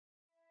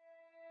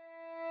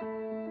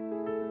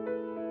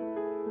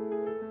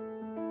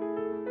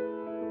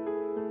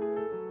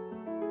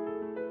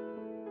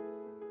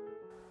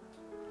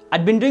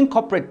I'd been doing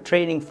corporate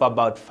training for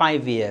about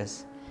 5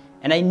 years,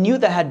 and I knew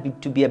there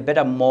had to be a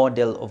better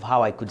model of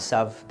how I could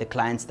serve the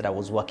clients that I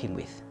was working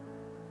with.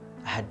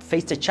 I had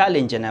faced a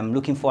challenge and I'm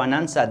looking for an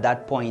answer at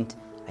that point.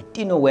 I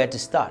didn't know where to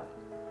start.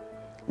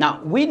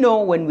 Now, we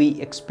know when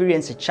we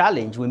experience a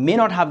challenge, we may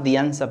not have the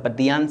answer, but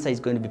the answer is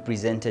going to be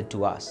presented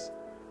to us.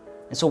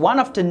 And so one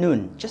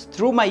afternoon, just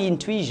through my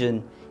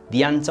intuition,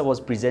 the answer was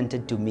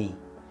presented to me.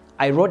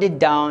 I wrote it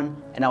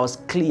down and I was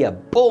clear.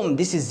 Boom,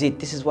 this is it.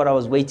 This is what I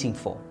was waiting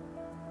for.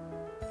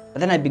 But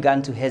then I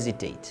began to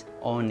hesitate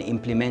on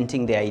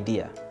implementing the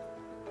idea.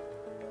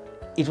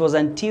 It was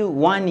until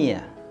 1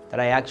 year that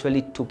I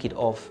actually took it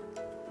off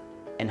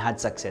and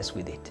had success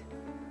with it.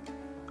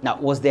 Now,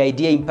 was the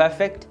idea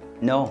imperfect?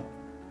 No.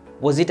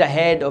 Was it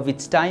ahead of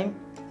its time?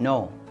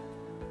 No.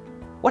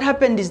 What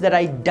happened is that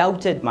I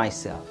doubted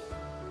myself.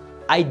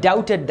 I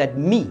doubted that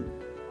me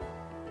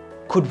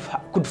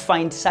could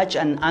find such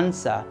an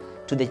answer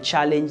to the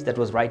challenge that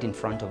was right in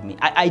front of me.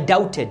 I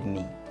doubted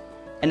me.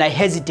 And I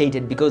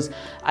hesitated because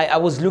I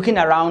was looking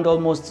around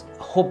almost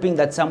hoping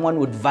that someone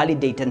would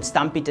validate and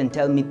stamp it and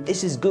tell me,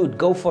 this is good,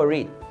 go for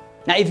it.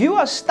 Now, if you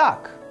are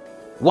stuck,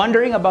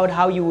 wondering about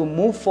how you will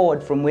move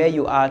forward from where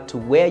you are to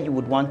where you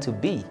would want to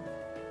be,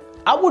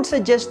 I would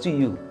suggest to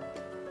you,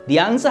 the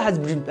answer has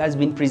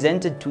been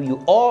presented to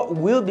you or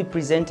will be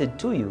presented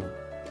to you.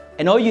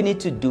 And all you need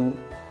to do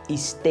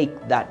is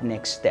take that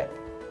next step.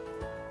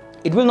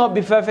 It will not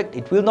be perfect,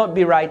 it will not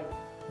be right,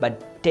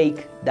 but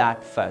take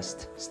that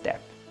first step.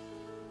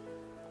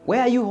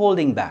 Where are you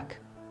holding back?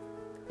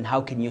 And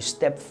how can you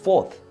step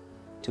forth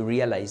to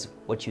realize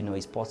what you know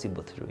is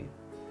possible through you?